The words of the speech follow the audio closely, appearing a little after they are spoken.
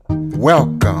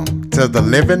Welcome to the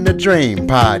Living the Dream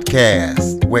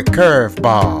podcast with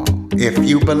Curveball. If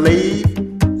you believe,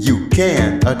 you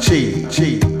can achieve.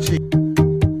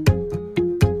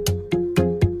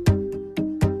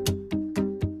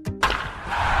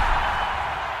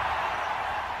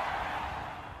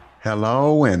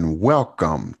 Hello and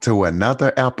welcome to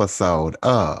another episode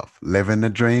of Living the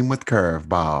Dream with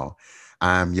Curveball.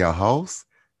 I'm your host,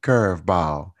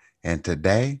 Curveball, and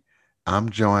today I'm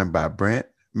joined by Brent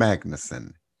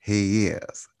Magnuson. He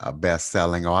is a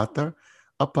best-selling author,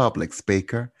 a public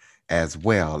speaker, as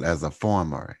well as a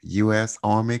former U.S.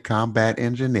 Army combat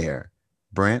engineer.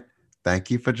 Brent,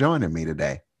 thank you for joining me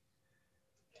today.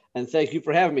 And thank you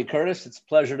for having me, Curtis. It's a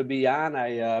pleasure to be on. I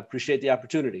appreciate the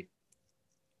opportunity.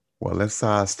 Well, let's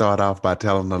start off by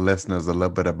telling the listeners a little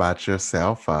bit about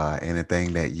yourself,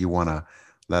 anything that you want to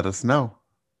let us know.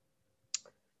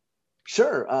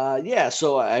 Sure.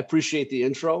 So I appreciate the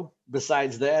intro.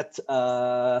 Besides that,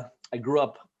 I grew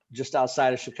up just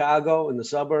outside of Chicago in the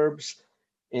suburbs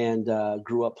and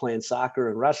grew up playing soccer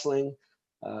and wrestling.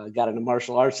 Got into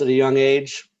martial arts at a young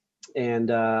age. And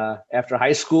after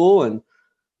high school and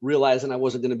realizing I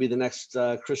wasn't going to be the next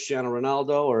Cristiano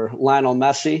Ronaldo or Lionel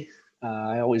Messi,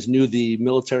 I always knew the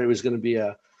military was going to be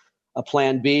a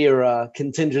plan B or a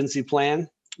contingency plan.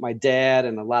 My dad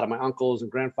and a lot of my uncles and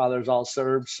grandfathers all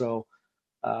served. So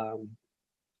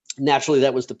naturally,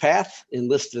 that was the path.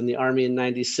 Enlisted in the Army in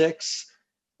 96.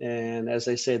 And as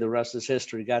they say, the rest is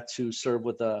history. Got to serve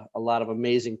with a lot of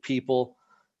amazing people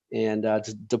and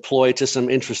to deploy to some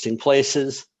interesting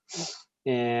places.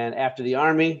 And after the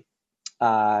Army,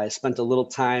 I spent a little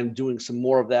time doing some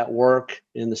more of that work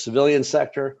in the civilian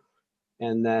sector,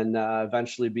 and then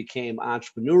eventually became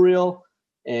entrepreneurial.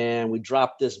 And we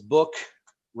dropped this book,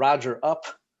 Roger Up,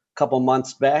 a couple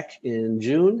months back in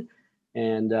June.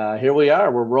 And here we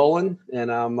are. We're rolling,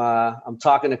 and I'm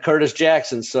talking to Curtis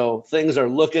Jackson. So things are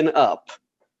looking up.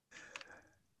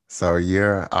 So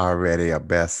you're already a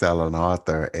best-selling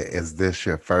author. Is this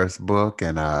your first book?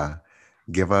 And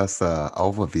give us an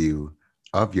overview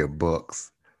of your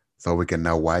books so we can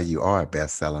know why you are a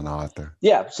best-selling author.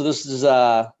 Yeah. So this is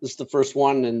the first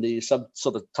one, and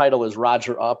so the title is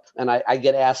Roger Up, and I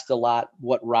get asked a lot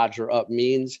what Roger Up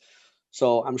means.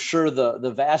 So I'm sure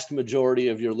the vast majority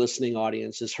of your listening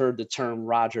audience has heard the term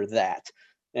Roger that.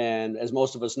 And as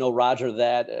most of us know, Roger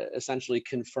that essentially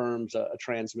confirms a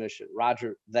transmission.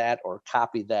 Roger that or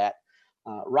copy that.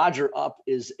 Roger up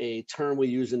is a term we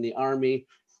use in the Army.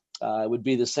 It would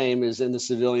be the same as in the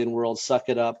civilian world: suck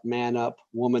it up, man up,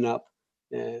 woman up.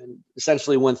 And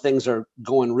essentially when things are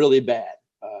going really bad,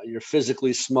 you're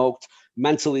physically smoked,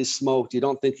 mentally smoked, you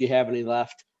don't think you have any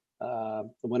left.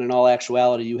 When in all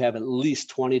actuality, you have at least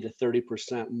 20 to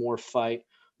 30% more fight,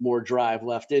 more drive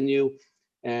left in you.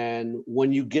 And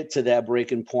when you get to that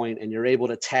breaking point and you're able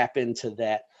to tap into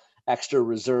that extra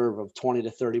reserve of 20 to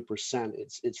 30%,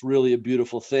 it's really a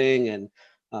beautiful thing. And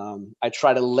I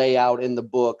try to lay out in the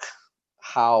book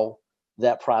how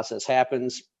that process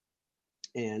happens.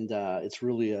 And it's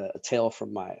really a tale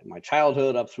from my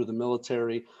childhood up through the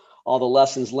military, all the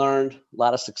lessons learned, a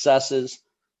lot of successes,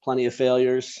 plenty of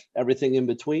failures, everything in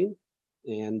between.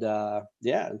 And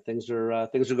things are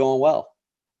going well.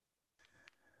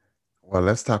 Well,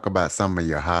 let's talk about some of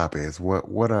your hobbies.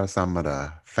 What are some of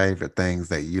the favorite things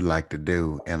that you like to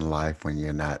do in life when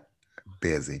you're not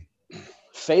busy?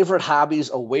 Favorite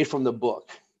hobbies away from the book?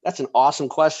 That's an awesome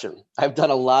question. I've done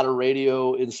a lot of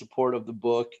radio in support of the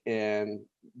book and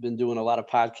been doing a lot of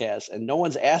podcasts, and no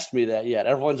one's asked me that yet.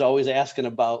 Everyone's always asking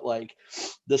about like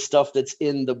the stuff that's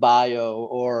in the bio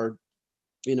or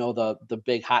the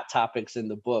big hot topics in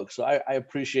the book. So I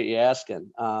appreciate you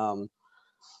asking. Well,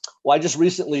 I just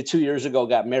recently 2 years ago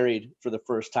got married for the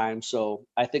first time, so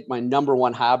I think my number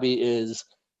one hobby is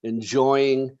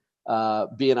enjoying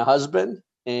being a husband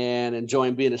and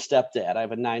enjoying being a stepdad. I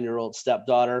have a 9-year-old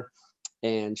stepdaughter,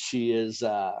 and she's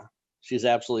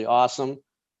absolutely awesome.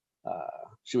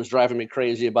 She was driving me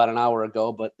crazy about an hour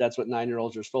ago, but that's what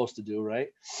 9-year-olds are supposed to do, right?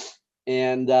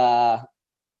 And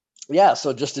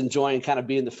so just enjoying kind of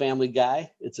being the family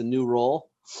guy. It's a new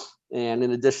role. And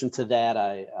in addition to that,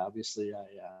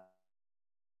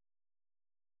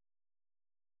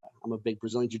 I'm a big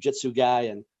Brazilian jiu-jitsu guy.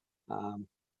 And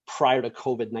prior to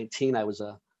COVID-19, I was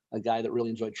a guy that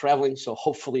really enjoyed traveling. So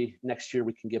hopefully next year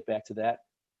we can get back to that.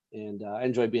 And I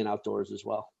enjoy being outdoors as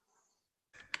well.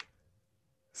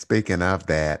 Speaking of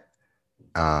that,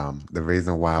 the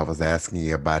reason why I was asking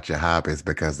you about your hobbies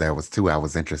because there was two I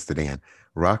was interested in: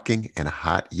 rocking and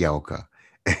hot yoga.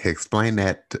 Explain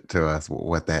that to us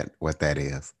what that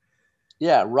is.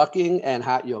 Yeah, rucking and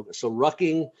hot yoga. So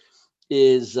rucking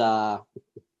is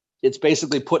it's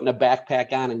basically putting a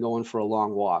backpack on and going for a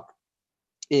long walk.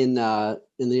 In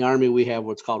the Army, we have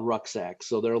what's called rucksacks.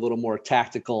 So they're a little more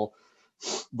tactical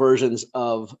versions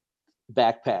of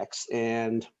backpacks.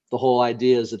 And the whole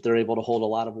idea is that they're able to hold a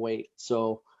lot of weight.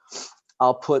 So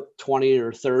I'll put 20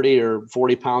 or 30 or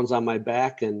 40 pounds on my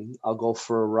back and I'll go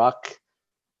for a ruck.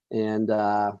 And,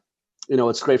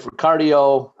 it's great for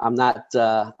cardio. I'm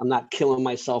not killing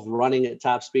myself running at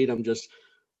top speed. I'm just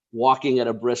walking at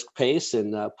a brisk pace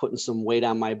and putting some weight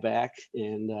on my back.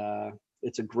 And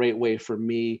it's a great way for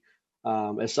me,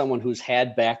 as someone who's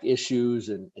had back issues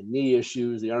and knee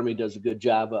issues. The Army does a good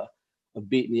job of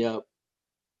beating you up.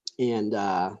 And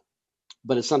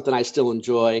but it's something I still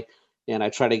enjoy. And I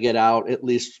try to get out at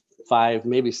least 5,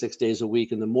 maybe 6 days a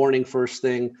week. In the morning, first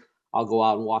thing, I'll go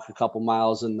out and walk a couple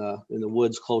miles in the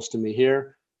woods close to me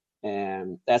here.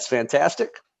 And that's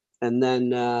fantastic. And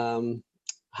then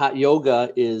hot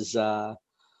yoga is, hot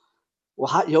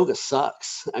yoga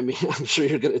sucks. I mean, I'm sure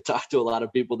you're going to talk to a lot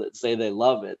of people that say they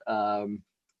love it.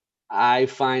 I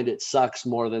find it sucks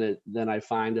more than I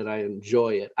find that I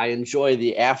enjoy it. I enjoy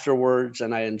the afterwards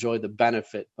and I enjoy the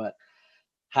benefit, but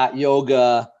hot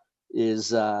yoga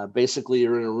is basically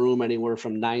you're in a room anywhere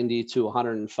from 90 to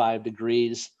 105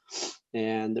 degrees.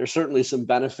 And there's certainly some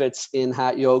benefits in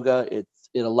hot yoga.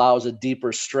 It allows a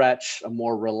deeper stretch, a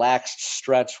more relaxed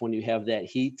stretch when you have that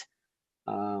heat.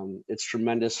 It's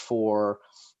tremendous for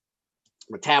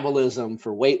metabolism,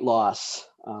 for weight loss.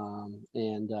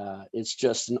 And it's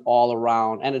just an all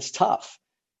around, and it's tough.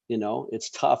 It's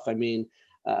tough. I mean,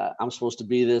 I'm supposed to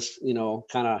be this,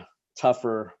 kind of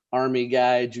tougher Army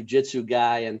guy, jujitsu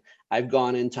guy. And I've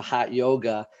gone into hot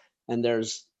yoga and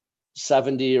there's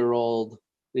 70-year-old,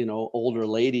 older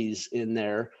ladies in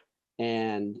there.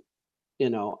 And,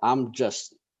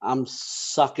 I'm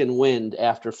sucking wind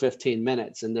after 15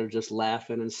 minutes and they're just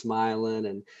laughing and smiling.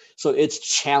 And so it's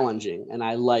challenging. And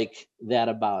I like that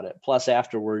about it. Plus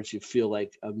afterwards, you feel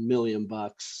like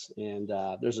 $1,000,000 and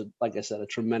there's like I said, a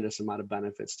tremendous amount of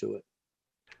benefits to it.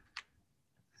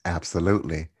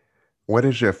 Absolutely. What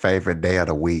is your favorite day of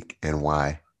the week and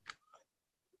why?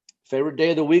 Favorite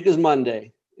day of the week is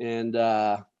Monday. And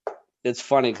it's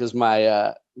funny because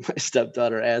my my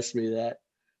stepdaughter asked me that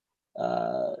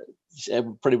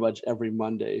pretty much every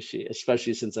Monday.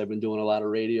 Especially since I've been doing a lot of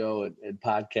radio and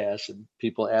podcasts, and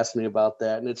people ask me about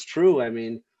that. And it's true. I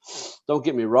mean, don't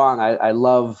get me wrong. I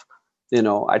love,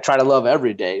 I try to love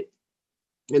every day.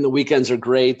 And the weekends are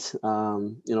great.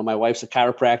 My wife's a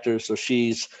chiropractor, so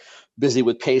she's busy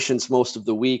with patients most of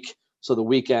the week. So the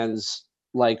weekends,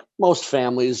 like most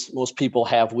families, most people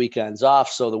have weekends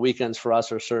off. So the weekends for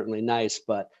us are certainly nice.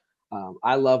 But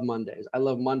I love Mondays. I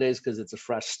love Mondays because it's a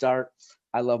fresh start.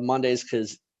 I love Mondays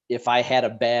because if I had a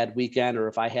bad weekend or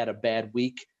if I had a bad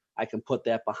week, I can put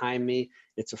that behind me.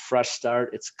 It's a fresh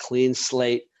start. It's a clean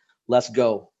slate. Let's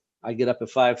go. I get up at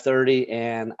 5:30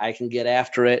 and I can get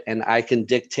after it and I can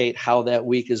dictate how that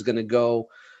week is going to go,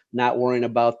 not worrying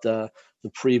about the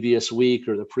previous week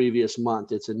or the previous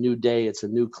month. It's a new day. It's a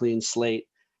new clean slate.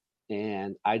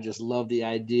 And I just love the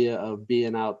idea of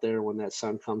being out there when that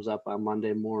sun comes up on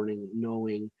Monday morning,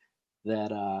 knowing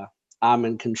that I'm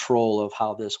in control of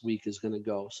how this week is going to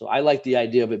go. So I like the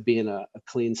idea of it being a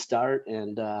clean start.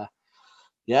 And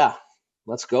yeah,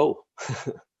 let's go.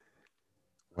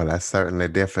 Well, that's certainly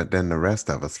different than the rest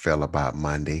of us feel about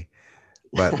Monday.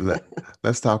 But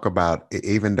let's talk about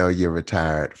even though you're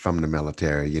retired from the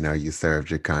military, you served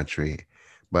your country,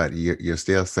 but you're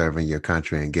still serving your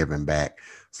country and giving back.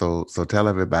 So tell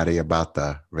everybody about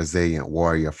the Resilient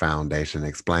Warrior Foundation.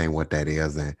 Explain what that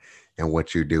is and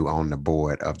what you do on the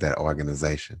board of that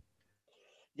organization.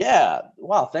 Yeah.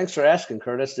 Wow. Thanks for asking,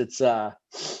 Curtis. It's a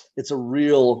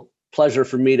real pleasure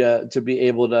for me to be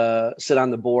able to sit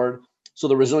on the board. So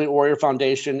the Resilient Warrior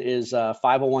Foundation is a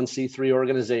 501c3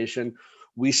 organization.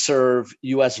 We serve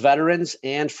U.S. veterans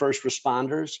and first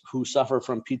responders who suffer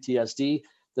from PTSD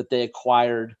that they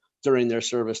acquired during their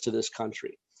service to this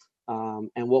country.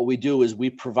 And what we do is we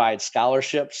provide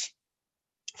scholarships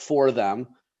for them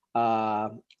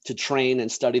to train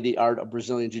and study the art of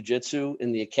Brazilian Jiu-Jitsu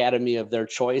in the academy of their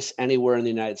choice anywhere in the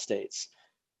United States.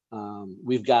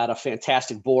 We've got a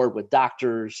fantastic board with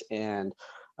doctors and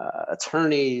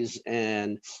attorneys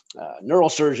and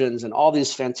neurosurgeons and all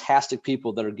these fantastic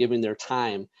people that are giving their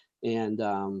time. And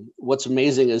what's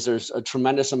amazing is there's a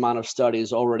tremendous amount of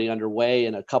studies already underway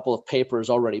and a couple of papers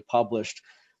already published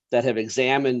that have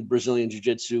examined Brazilian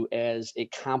Jiu-Jitsu as a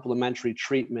complementary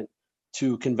treatment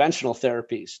to conventional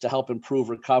therapies to help improve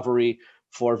recovery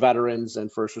for veterans and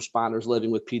first responders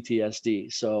living with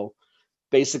PTSD. So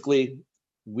basically,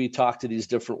 we talk to these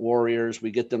different warriors.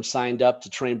 We get them signed up to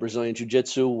train Brazilian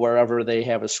Jiu-Jitsu wherever they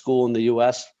have a school in the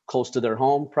U.S., close to their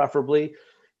home, preferably.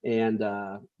 And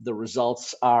the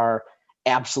results are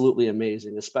absolutely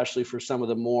amazing, especially for some of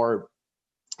the more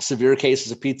severe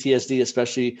cases of PTSD,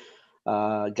 especially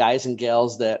guys and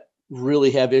gals that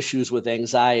really have issues with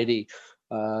anxiety,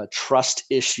 trust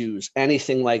issues,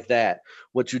 anything like that.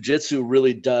 What Jiu-Jitsu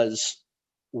really does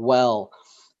well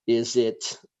is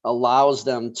it allows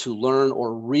them to learn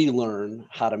or relearn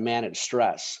how to manage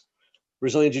stress.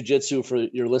 Brazilian Jiu-Jitsu, for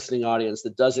your listening audience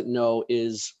that doesn't know,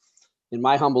 is, in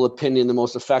my humble opinion, the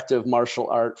most effective martial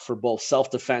art for both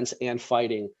self-defense and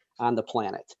fighting on the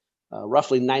planet.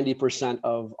 Roughly 90%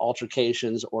 of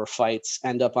altercations or fights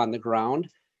end up on the ground.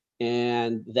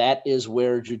 And that is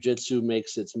where Jiu-Jitsu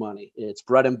makes its money. Its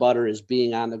bread and butter is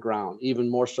being on the ground, even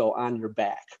more so on your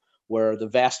back, where the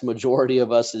vast majority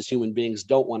of us as human beings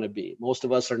don't want to be. Most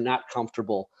of us are not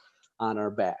comfortable on our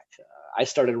back. I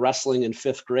started wrestling in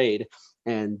 5th grade,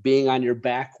 and being on your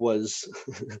back was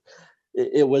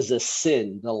it was a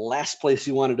sin. The last place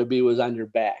you wanted to be was on your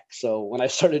back. So when I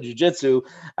started jiu-jitsu,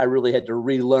 I really had to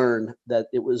relearn that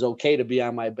it was okay to be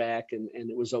on my back, and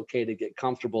it was okay to get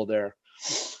comfortable there.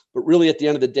 But really, at the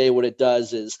end of the day, what it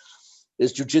does is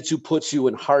jiu-jitsu puts you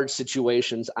in hard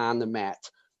situations on the mat.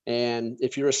 And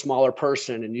if you're a smaller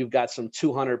person and you've got some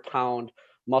 200-pound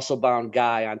muscle-bound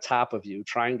guy on top of you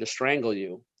trying to strangle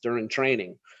you during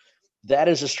training, that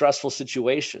is a stressful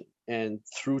situation. And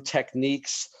through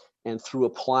techniques and through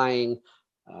applying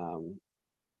and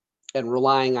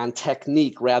relying on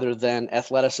technique rather than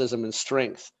athleticism and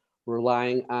strength,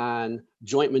 relying on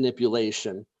joint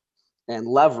manipulation and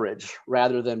leverage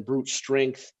rather than brute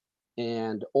strength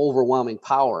and overwhelming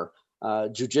power,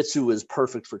 jiu-jitsu is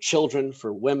perfect for children,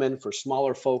 for women, for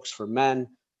smaller folks, for men.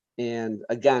 And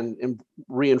again,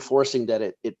 reinforcing that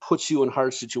it puts you in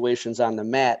hard situations on the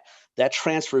mat, that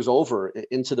transfers over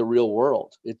into the real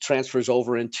world. It transfers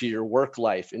over into your work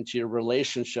life, into your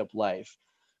relationship life.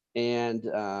 And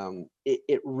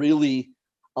it really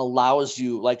allows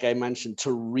you, like I mentioned,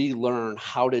 to relearn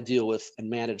how to deal with and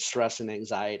manage stress and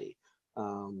anxiety.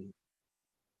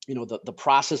 The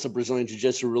process of Brazilian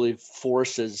Jiu-Jitsu really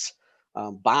forces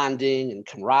bonding and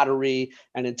camaraderie,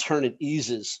 and in turn, it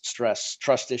eases stress,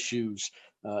 trust issues,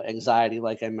 anxiety,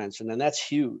 like I mentioned, and that's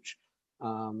huge.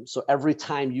 So every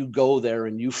time you go there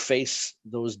and you face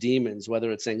those demons,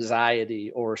 whether it's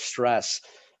anxiety or stress,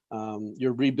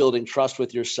 you're rebuilding trust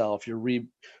with yourself. You're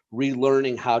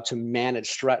relearning how to manage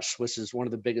stress, which is one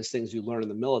of the biggest things you learn in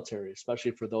the military,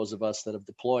 especially for those of us that have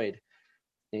deployed.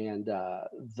 And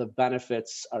the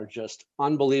benefits are just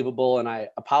unbelievable. And I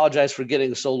apologize for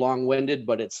getting so long-winded,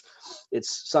 but it's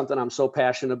something I'm so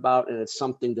passionate about, and it's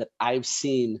something that I've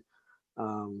seen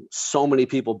so many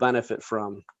people benefit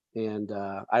from. And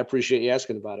I appreciate you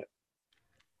asking about it.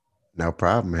 No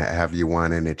problem. Have you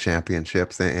won any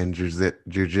championships in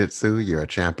jiu-jitsu? You're a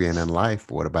champion in life.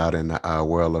 What about in the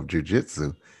world of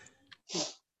jiu-jitsu?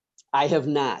 I have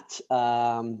not.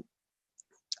 I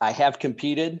have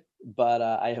competed, but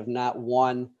I have not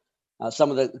won. Some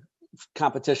of the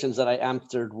competitions that I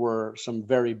entered were some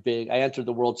very big. I entered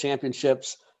the World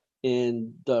Championships,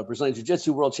 in the Brazilian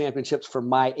Jiu-Jitsu World Championships for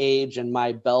my age and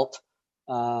my belt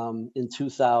in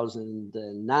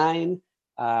 2009.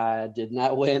 I did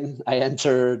not win. I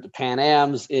entered Pan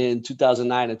Ams in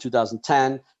 2009 and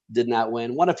 2010. Did not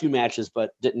win. Won a few matches,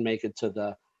 but didn't make it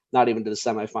to not even to the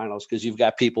semifinals, because you've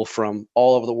got people from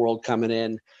all over the world coming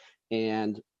in,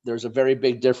 and there's a very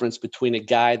big difference between a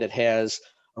guy that has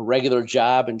a regular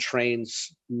job and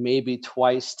trains maybe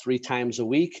twice, 3 times a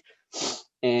week,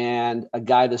 and a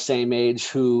guy the same age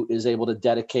who is able to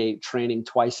dedicate training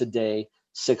twice a day,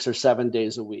 6 or 7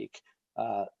 days a week.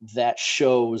 That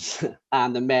shows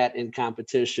on the mat in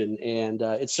competition. And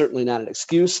it's certainly not an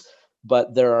excuse,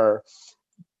 but there are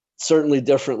certainly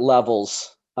different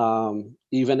levels,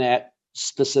 even at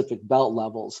specific belt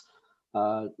levels.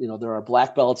 There are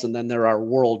black belts, and then there are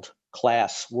world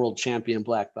class, world champion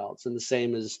black belts, and the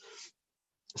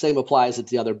same applies at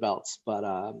the other belts. But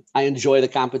I enjoy the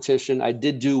competition. I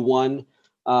did do one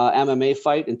MMA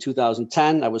fight in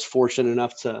 2010. I was fortunate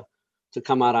enough to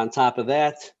come out on top of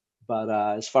that. But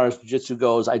as far as jiu-jitsu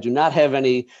goes, I do not have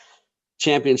any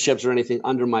championships or anything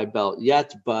under my belt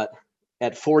yet. But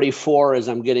at 44, as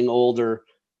I'm getting older,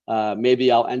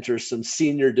 maybe I'll enter some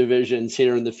senior divisions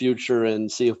here in the future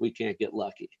and see if we can't get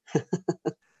lucky.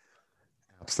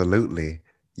 Absolutely.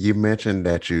 You mentioned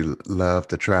that you love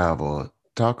to travel.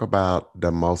 Talk about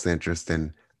the most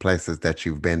interesting places that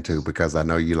you've been to, because I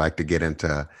know you like to get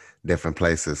into different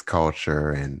places,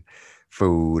 culture and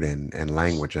food and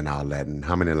language and all that. And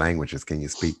how many languages can you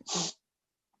speak?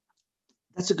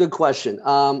 That's a good question.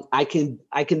 I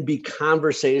can be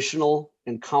conversational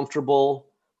and comfortable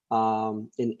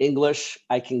in English.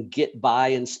 I can get by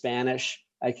in Spanish.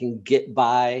 I can get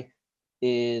by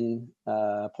in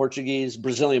Portuguese,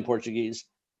 Brazilian Portuguese,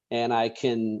 and I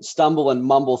can stumble and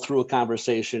mumble through a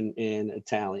conversation in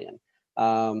Italian.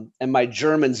 And my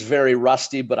German's very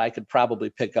rusty, but I could probably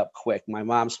pick up quick. My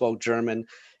mom spoke German,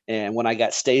 and when I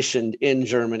got stationed in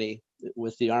Germany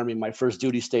with the Army, my first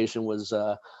duty station was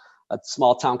a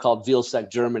small town called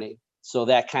Vilseck, Germany. So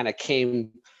that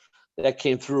came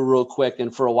through real quick.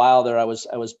 And for a while there, I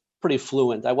was pretty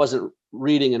fluent. I wasn't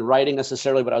reading and writing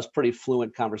necessarily, but I was pretty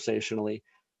fluent conversationally.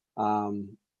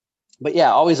 Um, but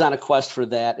yeah, always on a quest for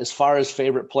that. As far as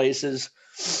favorite places,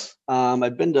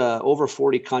 I've been to over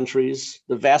 40 countries.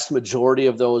 The vast majority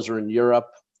of those are in Europe.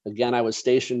 Again, I was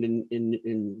stationed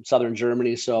in southern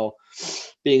Germany, so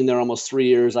being there almost 3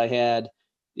 years, I had,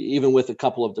 even with a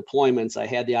couple of deployments, I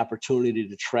had the opportunity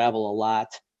to travel a lot.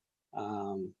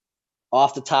 Um,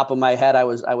 Off the top of my head, I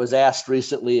was asked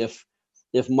recently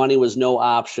if money was no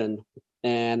option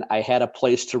and I had a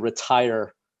place to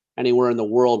retire anywhere in the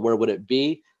world, where would it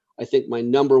be? I think my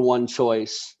number one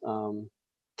choice,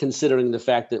 considering the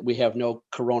fact that we have no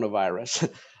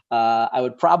coronavirus, I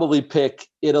would probably pick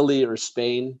Italy or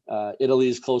Spain. Italy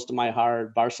is close to my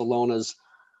heart. Barcelona's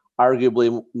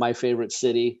arguably my favorite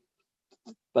city,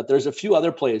 but there's a few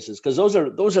other places, because those are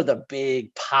the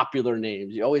big popular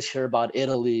names. You always hear about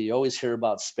Italy, you always hear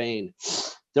about Spain.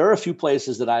 There are a few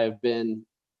places that I have been.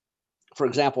 For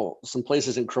example, some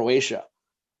places in Croatia,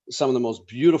 some of the most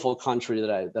beautiful country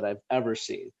that I've ever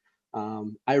seen.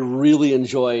 I really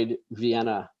enjoyed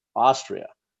Vienna, Austria.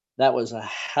 That was a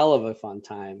hell of a fun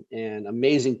time, and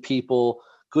amazing people,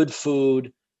 good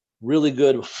food, really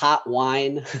good hot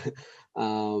wine.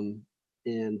 um,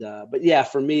 and But yeah,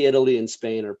 for me, Italy and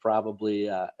Spain are probably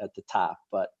at the top.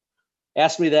 But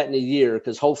ask me that in a year,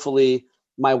 because hopefully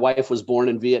my wife was born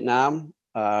in Vietnam.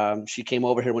 She came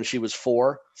over here when she was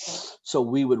 4. So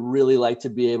we would really like to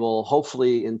be able,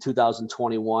 hopefully in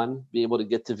 2021, be able to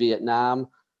get to Vietnam.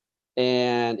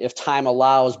 And if time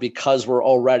allows, because we're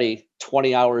already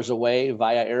 20 hours away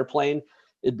via airplane,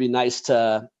 it'd be nice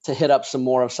to hit up some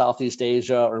more of Southeast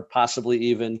Asia, or possibly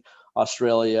even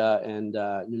Australia and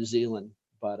New Zealand.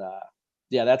 But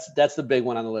yeah, that's the big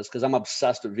one on the list, because I'm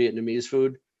obsessed with Vietnamese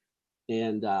food,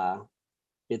 and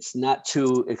it's not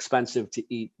too expensive to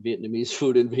eat Vietnamese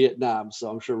food in Vietnam. So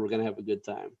I'm sure we're going to have a good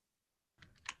time.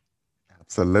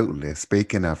 Absolutely.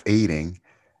 Speaking of eating,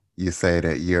 you say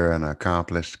that you're an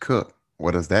accomplished cook.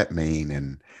 What does that mean?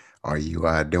 And are you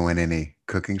doing any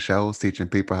cooking shows, teaching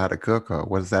people how to cook, or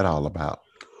what is that all about?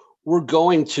 We're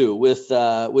going to, with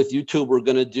YouTube, we're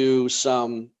going to do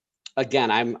some.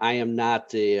 Again, I am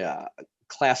not a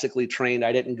classically trained.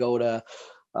 I didn't go to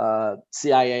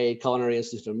CIA, Culinary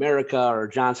Institute of America, or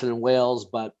Johnson and Wales,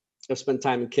 but I've spent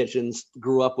time in kitchens,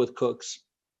 grew up with cooks,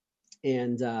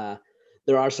 and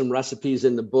there are some recipes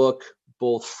in the book,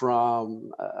 both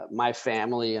from my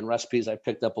family and recipes I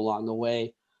picked up along the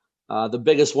way. The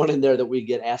biggest one in there that we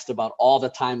get asked about all the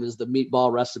time is the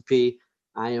meatball recipe.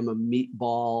 I am a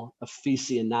meatball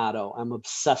aficionado. I'm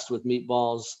obsessed with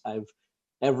meatballs. I've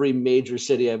Every major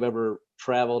city I've ever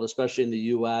traveled, especially in the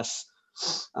U.S.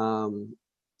 Um,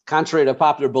 Contrary to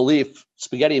popular belief,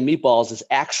 spaghetti and meatballs is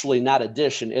actually not a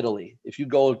dish in Italy. If you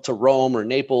go to Rome or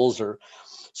Naples or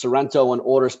Sorrento and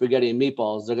order spaghetti and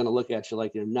meatballs, they're going to look at you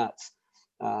like you're nuts.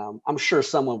 I'm sure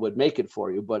someone would make it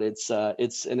for you, but it's an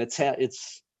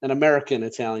American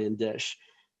Italian dish.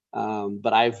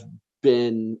 But I've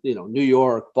been, New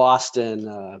York,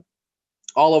 Boston,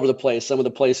 all over the place. Some of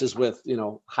the places with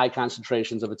high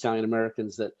concentrations of Italian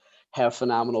Americans that have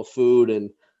phenomenal food, and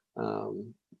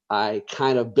um, I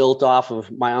kind of built off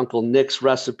of my uncle Nick's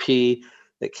recipe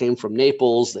that came from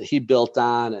Naples that he built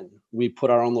on, and we put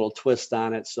our own little twist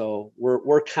on it. So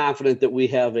we're confident that we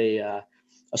have a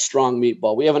strong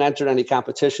meatball. We haven't entered any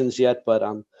competitions yet, but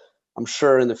I'm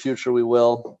sure in the future we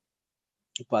will.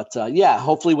 But yeah,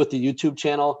 hopefully with the YouTube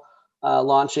channel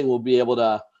launching, we'll be able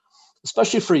to,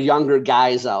 especially for younger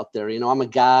guys out there. I'm a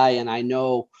guy, and I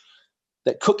know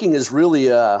that cooking is really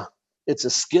it's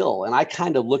a skill, and I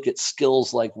kind of look at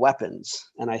skills like weapons.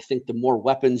 And I think the more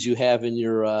weapons you have in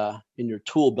your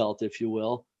tool belt, if you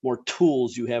will, more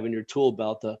tools you have in your tool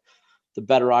belt, the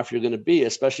better off you're going to be,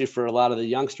 especially for a lot of the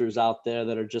youngsters out there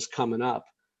that are just coming up.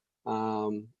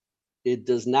 Um, it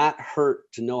does not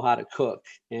hurt to know how to cook.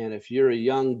 And if you're a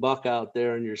young buck out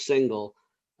there and you're single,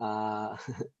 uh,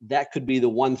 that could be the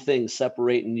one thing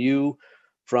separating you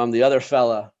from the other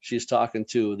fella she's talking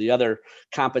to, the other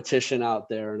competition out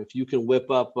there. And if you can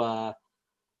whip up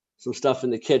some stuff in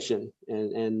the kitchen,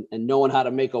 and knowing how to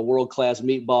make a world-class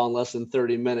meatball in less than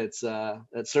 30 minutes, that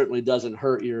certainly doesn't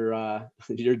hurt your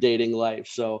your dating life.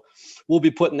 So we'll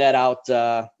be putting that out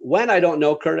when, I don't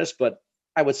know, Curtis, but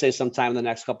I would say sometime in the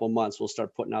next couple of months we'll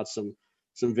start putting out some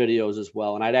videos as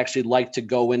well. And I'd actually like to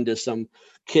go into some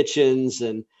kitchens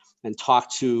and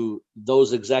talk to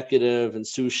those executive and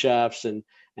sous chefs and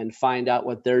find out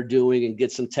what they're doing and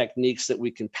get some techniques that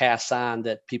we can pass on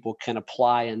that people can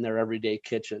apply in their everyday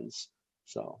kitchens.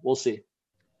 So we'll see.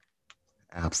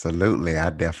 Absolutely. I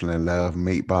definitely love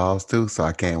meatballs too, so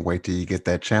I can't wait till you get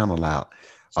that channel out.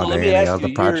 So Are let there me any ask you,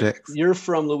 other projects? you're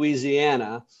from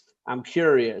Louisiana. I'm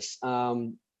curious,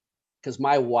 because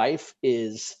my wife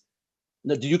is,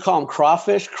 now, do you call them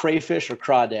crawfish, crayfish, or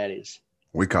crawdaddies?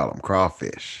 We call them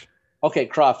crawfish. Okay,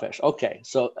 crawfish. Okay,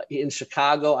 so in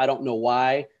Chicago, I don't know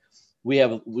why we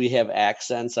have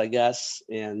accents, I guess,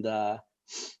 and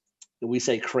we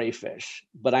say crayfish,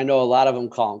 but I know a lot of them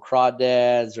call them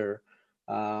crawdads or.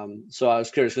 So I was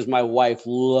curious because my wife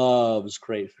loves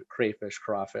crayfish,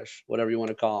 crawfish, whatever you want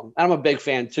to call them. I'm a big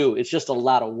fan too. It's just a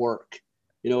lot of work.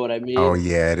 You know what I Oh mean?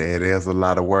 yeah, it is a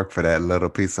lot of work for that little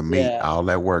piece of meat. Yeah. All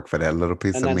that work for that little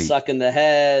piece And of then meat. sucking the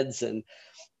heads, and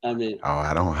I mean, Oh,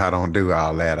 I don't do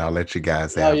all that. I'll let you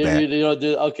guys oh, have you that. don't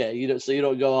do, okay. You don't, so you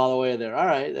don't go all the way there. All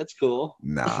right, that's cool.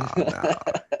 No, no.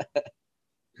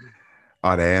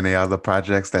 Are there any other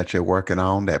projects that you're working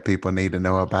on that people need to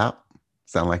know about?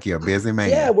 Sound like you're a busy Yeah,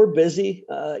 man. we're busy.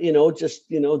 Just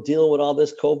dealing with all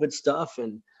this COVID stuff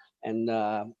and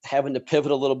having to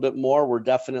pivot a little bit more. We're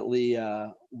definitely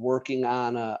working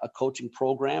on a coaching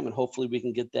program, and hopefully we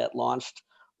can get that launched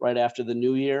right after the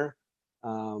new year.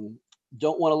 Um,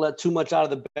 don't want to let too much out of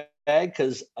the bag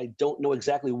because I don't know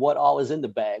exactly what all is in the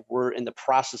bag. We're in the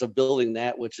process of building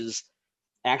that, which is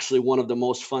actually one of the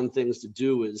most fun things to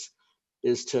do is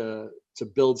to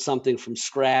build something from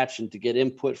scratch and to get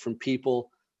input from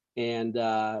people and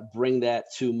bring that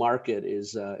to market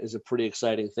is a pretty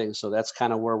exciting thing. So that's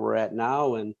kind of where we're at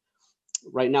now. And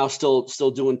right now, still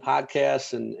doing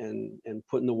podcasts and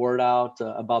putting the word out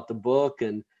about the book.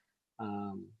 And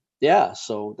yeah,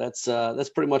 so that's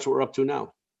pretty much what we're up to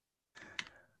now.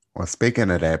 Well, speaking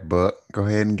of that book, go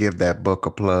ahead and give that book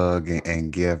a plug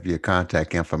and give your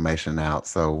contact information out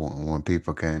so when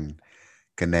people can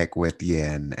connect with you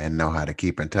and know how to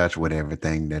keep in touch with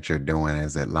everything that you're doing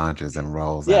as it launches and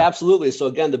rolls Yeah, out. absolutely. So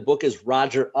again, the book is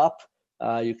Roger Up.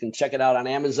 You can check it out on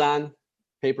Amazon,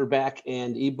 paperback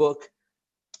and ebook.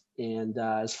 And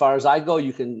as far as I go,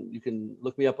 you can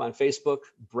look me up on Facebook,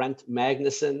 Brent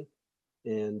Magnuson.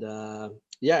 And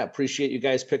yeah, appreciate you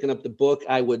guys picking up the book.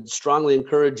 I would strongly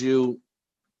encourage you.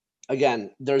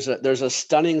 Again, there's a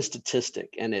stunning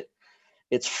statistic, and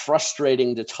it's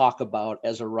frustrating to talk about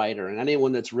as a writer. And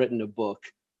anyone that's written a book,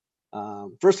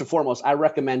 first and foremost, I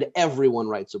recommend everyone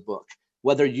writes a book,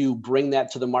 whether you bring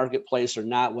that to the marketplace or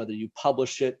not, whether you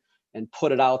publish it and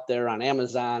put it out there on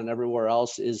Amazon and everywhere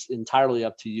else is entirely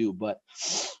up to you. But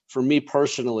for me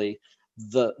personally,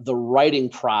 the writing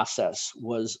process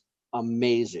was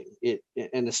amazing.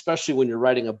 And especially when you're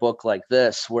writing a book like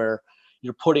this, where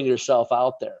you're putting yourself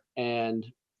out there, and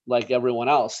like everyone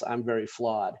else, I'm very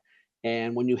flawed.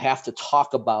 And when you have to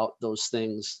talk about those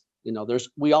things,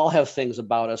 we all have things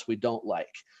about us we don't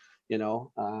like,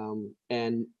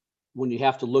 and when you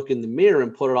have to look in the mirror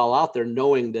and put it all out there,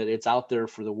 knowing that it's out there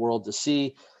for the world to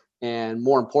see, and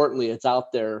more importantly, it's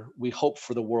out there, we hope,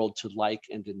 for the world to like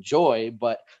and enjoy.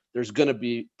 But there's going to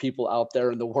be people out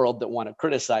there in the world that want to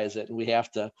criticize it, and we have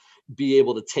to be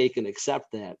able to take and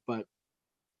accept that. But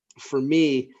for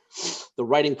me, the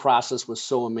writing process was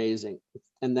so amazing.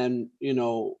 And then,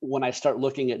 when I start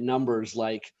looking at numbers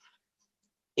like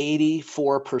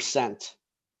 84%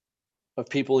 of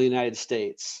people in the United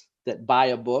States that buy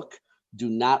a book do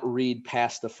not read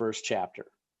past the first chapter.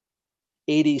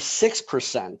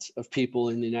 86% of people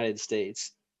in the United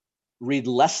States read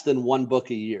less than one book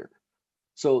a year.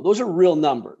 So those are real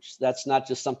numbers. That's not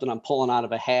just something I'm pulling out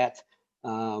of a hat.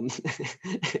 Um,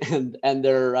 and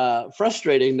they're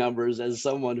frustrating numbers as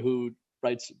someone who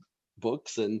writes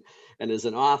books and is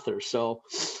an author. So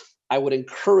I would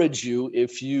encourage you,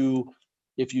 if you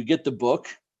get the book,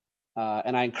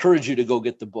 and I encourage you to go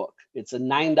get the book. It's a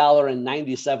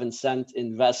 $9.97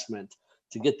 investment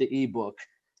to get the ebook,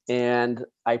 and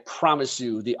I promise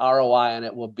you the ROI on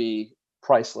it will be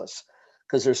priceless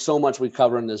because there's so much we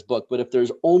cover in this book. But if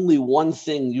there's only one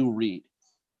thing you read,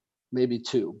 maybe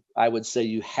two, I would say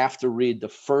you have to read the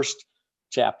first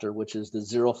chapter, which is the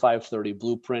 0530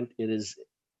 blueprint. It is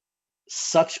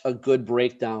such a good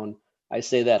breakdown, I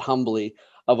say that humbly,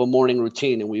 of a morning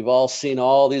routine. And we've all seen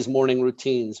all these morning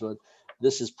routines with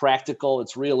This is practical.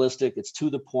 It's realistic. It's to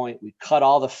the point. We cut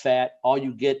all the fat. All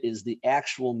you get is the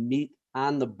actual meat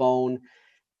on the bone,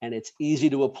 and it's easy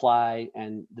to apply,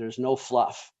 and there's no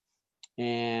fluff.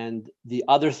 And the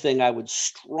other thing I would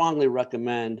strongly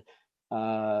recommend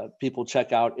people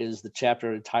check out is the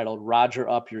chapter entitled Roger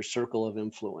Up Your Circle of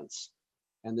Influence.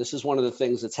 And this is one of the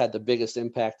things that's had the biggest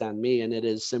impact on me. And it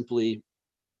is simply,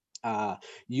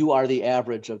 you are the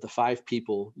average of the 5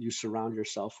 people you surround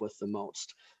yourself with the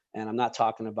most. And I'm not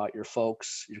talking about your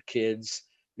folks, your kids,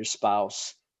 your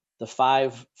spouse, the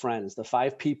 5 friends, the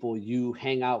 5 people you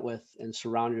hang out with and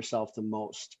surround yourself the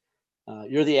most.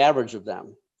 You're the average of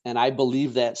them. And I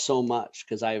believe that so much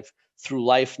because through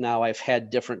life now, I've had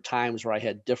different times where I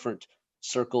had different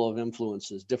circle of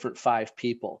influences, different 5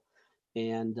 people.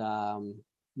 And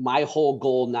my whole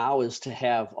goal now is to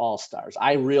have all-stars.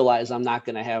 I realize I'm not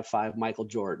going to have 5 Michael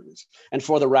Jordans. And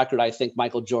for the record, I think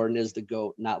Michael Jordan is the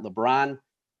GOAT, not LeBron.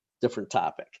 Different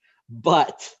topic.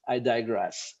 But I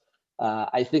digress.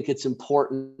 I think it's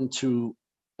important to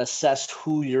assess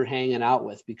who you're hanging out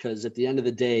with, because at the end of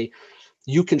the day,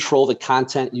 you control the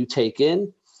content you take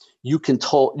in. You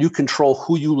control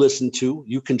who you listen to.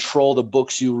 You control the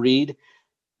books you read.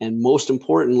 And most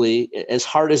importantly, as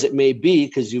hard as it may be,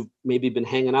 because you've maybe been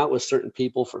hanging out with certain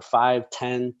people for 5,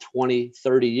 10, 20,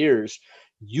 30 years,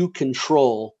 you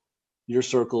control your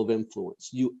circle of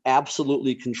influence. You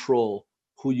absolutely control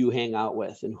who you hang out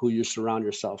with and who you surround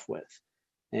yourself with.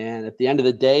 And at the end of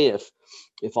the day,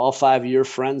 if all 5 of your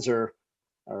friends are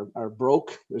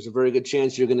broke, there's a very good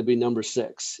chance you're going to be number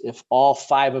 6. If all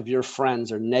 5 of your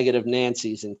friends are negative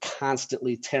Nancy's and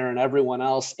constantly tearing everyone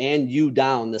else and you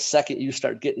down, the second you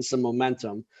start getting some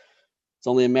momentum, it's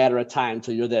only a matter of time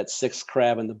till you're that 6th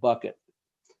crab in the bucket.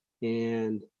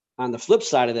 And on the flip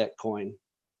side of that coin,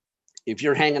 if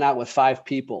you're hanging out with 5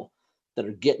 people that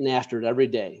are getting after it every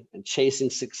day and chasing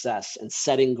success and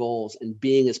setting goals and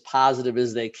being as positive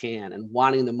as they can and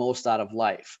wanting the most out of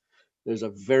life, there's a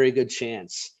very good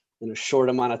chance in a short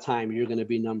amount of time, you're going to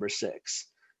be number 6.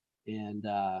 And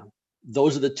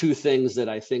those are the 2 things that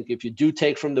I think if you do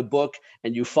take from the book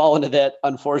and you fall into that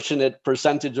unfortunate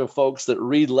percentage of folks that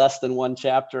read less than 1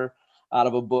 chapter out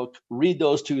of a book, read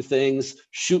those 2 things,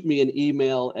 shoot me an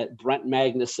email at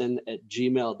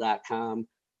brentmagnuson@gmail.com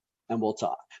and we'll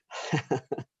talk.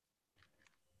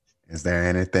 Is there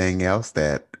anything else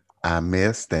that I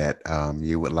missed that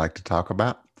you would like to talk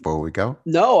about before we go?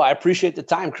 No, I appreciate the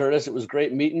time, Curtis. It was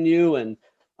great meeting you, and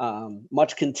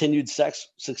much continued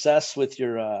success with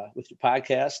your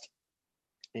podcast.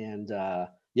 And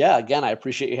yeah, again, I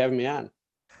appreciate you having me on.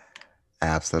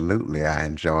 Absolutely. I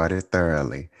enjoyed it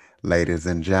thoroughly. Ladies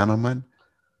and gentlemen,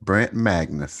 Brent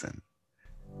Magnuson.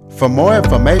 For more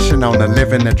information on the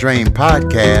Living the Dream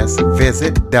podcast,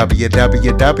 visit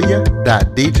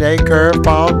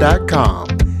www.djcurveball.com.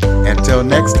 Until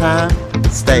next time,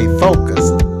 stay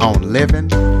focused on living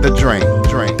the dream.